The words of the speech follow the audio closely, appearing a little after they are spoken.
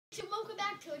So welcome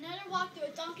back to another walkthrough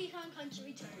of Donkey Kong Country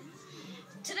Returns.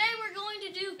 Today we're going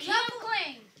to do King of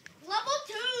Cling. Level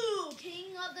 2, King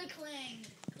of the Cling.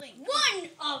 One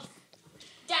of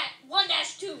that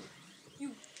 1-2.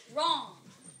 You wrong.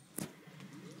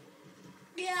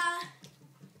 Yeah.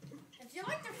 If you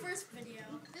like the first video,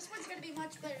 this one's gonna be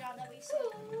much better now that we see.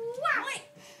 Wow. Wait,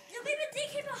 you're leaving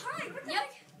DK behind. What the Yep.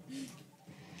 heck?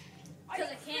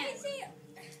 Because I can't. Crazy?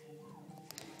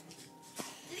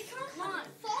 Did he come on.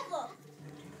 Follow.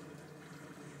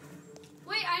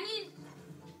 Wait, I need.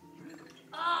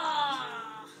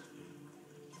 Ah.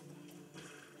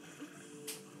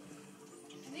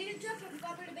 I need to jump if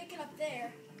I'm gonna make it up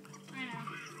there. I know.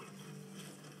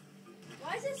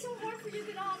 Why is it so hard for you to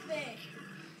get off me?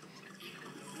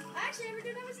 I actually never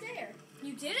knew that was there.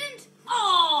 You didn't?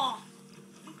 Oh.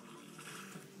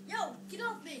 Yo, get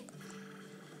off me.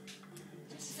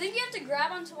 I think you have to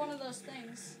grab onto one of those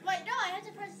things. Wait, no, I had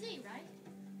to press Z, right?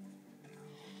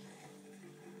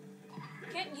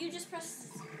 Can't you just press?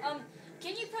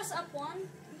 Can you press up one?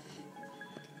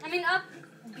 I mean up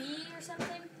B or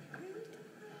something.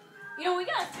 You know, we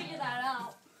gotta figure that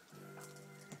out.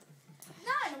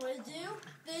 Now I know what to do.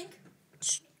 Think.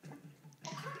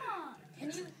 Oh, come on.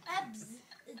 Can you add Z?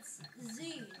 It's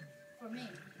Z for me.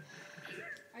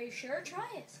 Are you sure? Try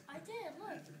it. I did,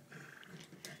 look.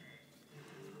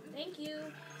 Thank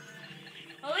you.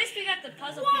 Well, at least we got the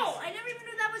puzzle Whoa, piece. I never even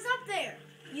knew that was up there.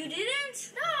 You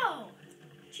didn't? No.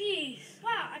 Jeez.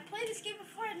 Wow, I played this game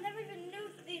before. I never even knew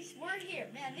these were here.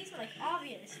 Man, these were like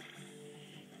obvious.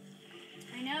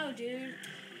 I know, dude.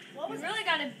 What was You really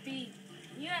gotta be.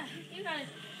 Yeah, you gotta.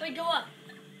 Wait, go up.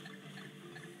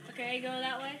 Okay, go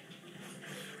that way.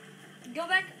 Go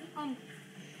back. Oh,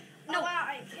 No. wow,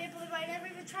 I can't believe I never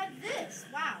even tried this.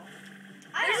 Wow.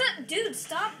 Dude,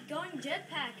 stop going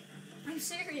jetpack. I'm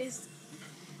serious.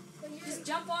 Just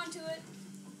jump onto it,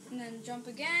 and then jump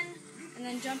again, and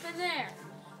then jump in there.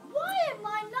 Why am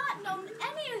I not known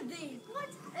any of these? What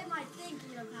am I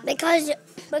thinking about? Because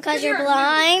you're You're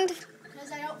blind.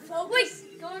 Because I don't focus.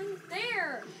 Wait, go in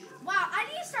there. Wow, I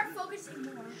need to start focusing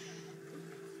more.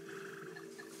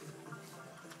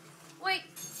 Wait.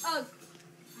 Oh,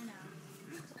 I know.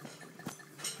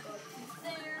 go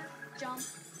there. Jump.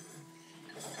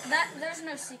 There's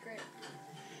no secret.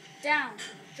 Down.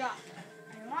 Drop.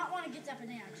 I do not want to get that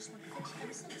banana. I just want to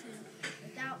finish episode 2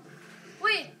 without.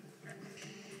 Wait.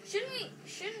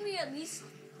 Shouldn't we at least?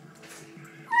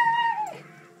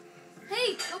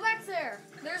 Hey, go back there.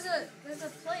 There's a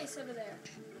place over there.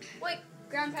 Wait,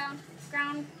 ground pound.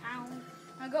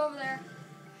 Now go over there.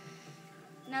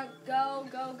 Now go.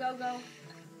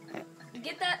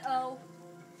 Get that O.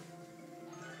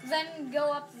 Then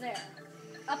go up there.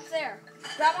 Up there.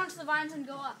 Grab onto the vines and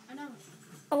go up. I know.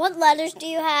 What letters do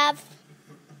you have?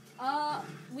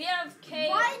 We have K.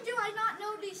 Why do I not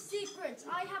know these secrets?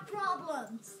 I have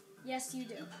problems. Yes, you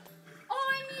do.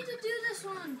 Oh, I need to do this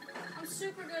one. I'm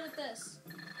super good at this.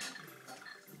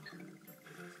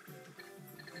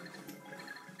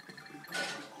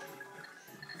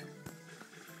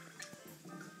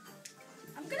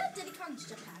 I'm good at Diddy Kong's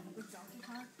Japan with Donkey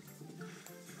Kong.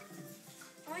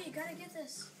 Oh, you gotta get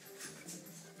this.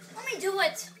 Let me do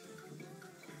it.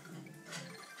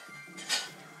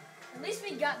 At least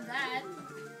we got that.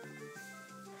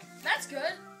 That's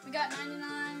good. We got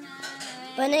 99.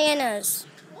 Bananas.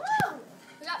 Woo!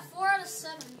 We got 4 out of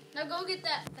 7. Now go get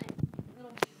that thing.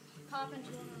 It'll pop into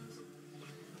one of those.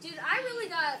 Dude, I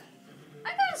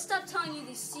gotta stop telling you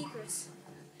these secrets.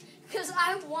 Because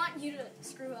I want you to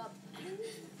screw up.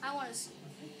 I want to.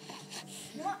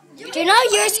 Do you know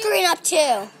you're screwing up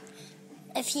too?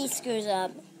 If he screws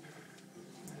up.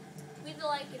 We'd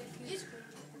like it if you screw up.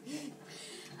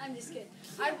 I'm just kidding.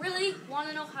 I really want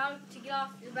to know how to get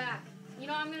off your back. You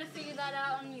know, I'm going to figure that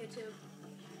out on YouTube.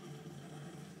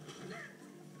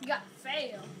 You got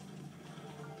fail.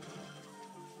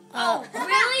 Oh,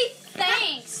 really?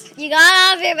 Thanks. You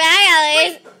got off your back at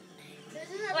least.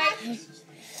 Wait,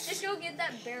 just go get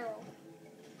that barrel.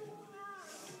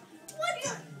 What the?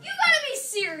 You gotta be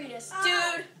serious,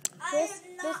 dude. This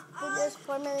video is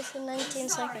 4 minutes and 19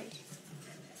 seconds.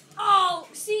 Oh,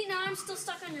 see, now I'm still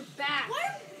stuck on your back.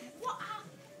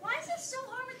 Why is it so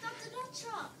hard without the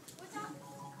nunchuck?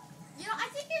 You know, I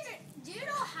think do you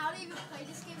know how to even play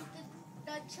this game with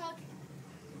the nunchuck?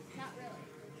 Not really.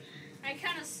 I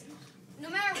kind of, no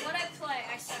matter what I play,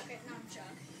 I suck at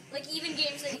nunchuck. Like even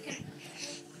games that you can,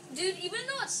 dude. Even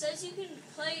though it says you can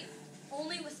play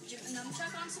only with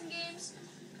nunchuck on some games,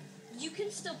 you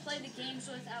can still play the games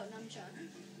without nunchuck.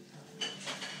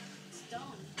 It's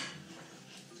dumb.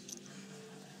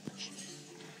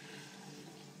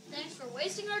 Thanks for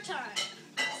wasting our time.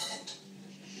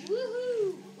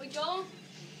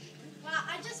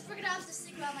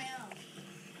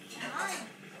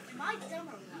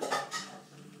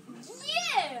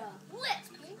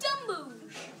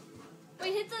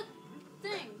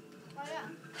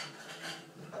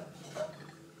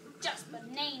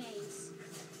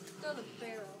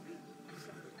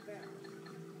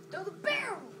 Build a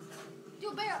barrel. Do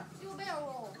a barrel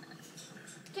roll.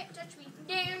 Can't touch me.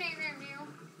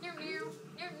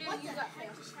 What You the got heck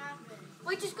failed. just happened?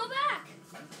 Wait, just go back.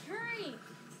 Hurry.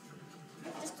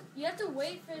 You have to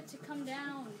wait for it to come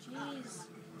down. Jeez.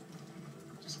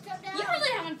 Just come down. You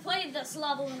really haven't played this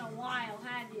level in a while,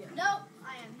 have you? Nope,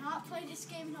 I have not played this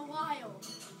game in a while.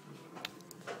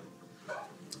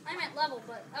 I meant level,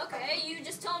 but okay. You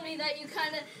just told me that you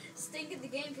kind of stink at the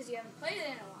game because you haven't played it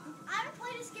in a while. I haven't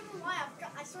played this game in a while.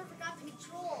 I sort of forgot the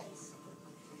controls.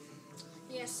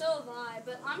 Yeah, so have I,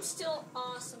 but I'm still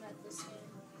awesome at this game.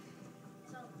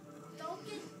 So, don't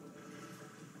get...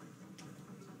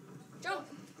 Jump.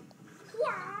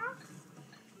 Wah.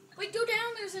 Wait, go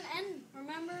down. There's an end,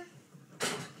 remember? I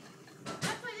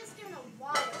haven't played this game in a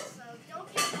while, so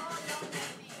don't get all yelling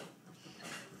at me.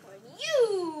 Or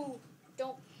you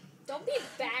don't be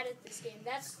bad at this game.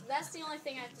 That's the only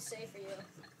thing I have to say for you.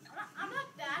 I'm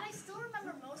not bad. I still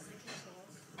remember most of the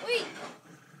controls. Wait.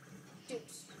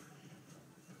 Dupes.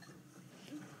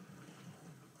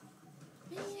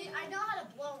 See, I know how to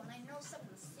blow, and I know some of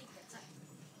the secrets.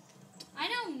 I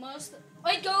know most.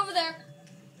 Wait, go over there.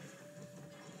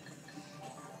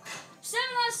 7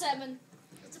 out of 7.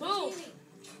 It's a Boom. bikini.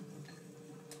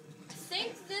 I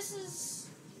think this is.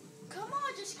 Come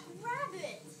on, just grab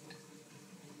it.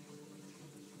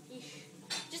 Eesh.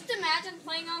 Just imagine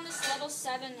playing on this level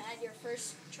 7 at your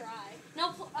first try.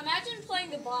 No, imagine playing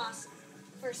the boss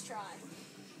first try.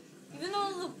 Even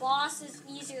though the boss is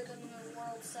easier than the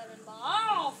World 7 boss.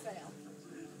 I'll fail.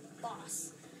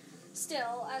 Boss.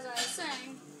 Still, as I was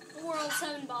saying, the World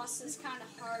 7 boss is kind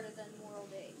of harder than World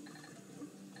 8.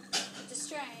 Which is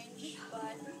strange,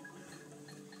 but...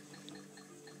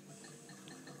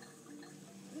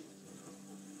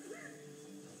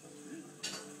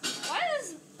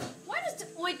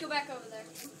 Wait, go back over there.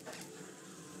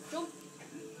 Jump.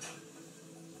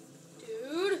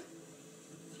 Dude,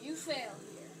 you fail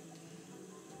here.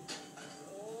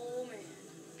 Oh, man.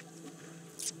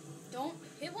 Don't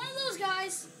hit one of those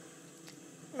guys.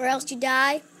 Or else you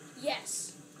die.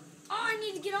 Yes. Oh, I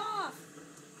need to get off.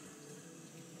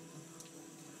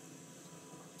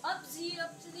 Up, Z,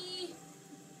 up to the...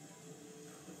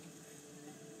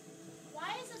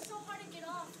 Why is it so hard to get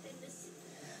off in this?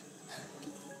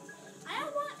 I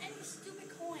don't want any stupid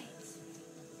coins.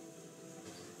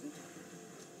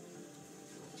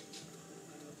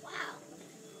 Wow.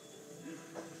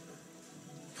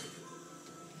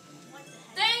 What the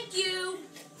heck? Thank you.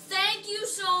 Thank you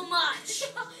so much.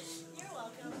 You're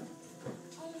welcome.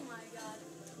 Oh, my God.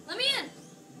 Let me in.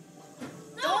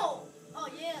 No! Oh,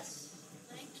 yes.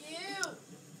 Thank you.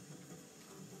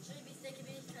 Should you be thanking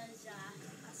me because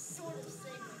I sort of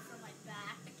saved me from my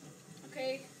back.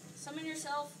 Okay, summon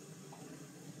yourself.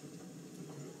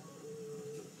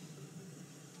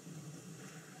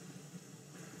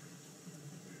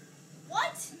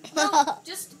 What? No,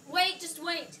 just wait, just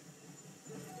wait.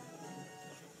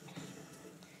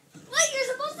 Wait, you're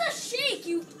supposed to shake,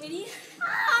 you idiot.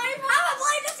 I haven't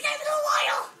played this game in a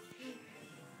while.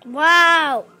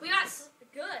 Wow. We got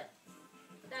good.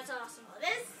 That's awesome.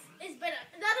 This has been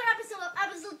another episode of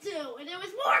episode 2, and it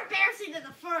was more embarrassing than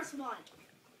the first one.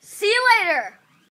 See you later.